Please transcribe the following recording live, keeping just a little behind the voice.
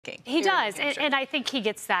He does, and I think he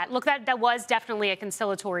gets that. Look, that was definitely a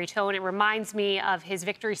conciliatory tone. It reminds me of his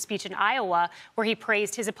victory speech in Iowa, where he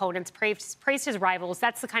praised his opponents, praised his rivals.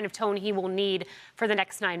 That's the kind of tone he will need for the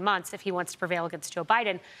next 9 months if he wants to prevail against Joe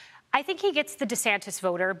Biden. I think he gets the DeSantis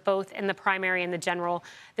voter, both in the primary and the general.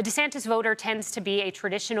 The DeSantis voter tends to be a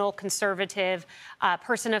traditional conservative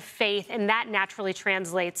person of faith, and that naturally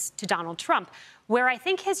translates to Donald Trump. Where I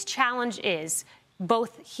think his challenge is,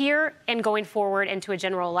 both here and going forward into a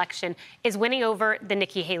general election, is winning over the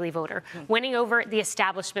Nikki Haley voter, winning over the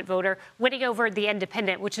establishment voter, winning over the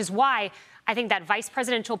independent, which is why I think that vice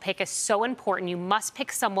presidential pick is so important. You must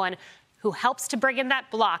pick someone who helps to bring in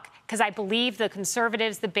that block, because I believe the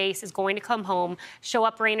conservatives, the base, is going to come home, show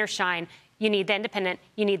up rain or shine. You need the independent,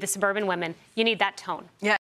 you need the suburban women, you need that tone. Yeah.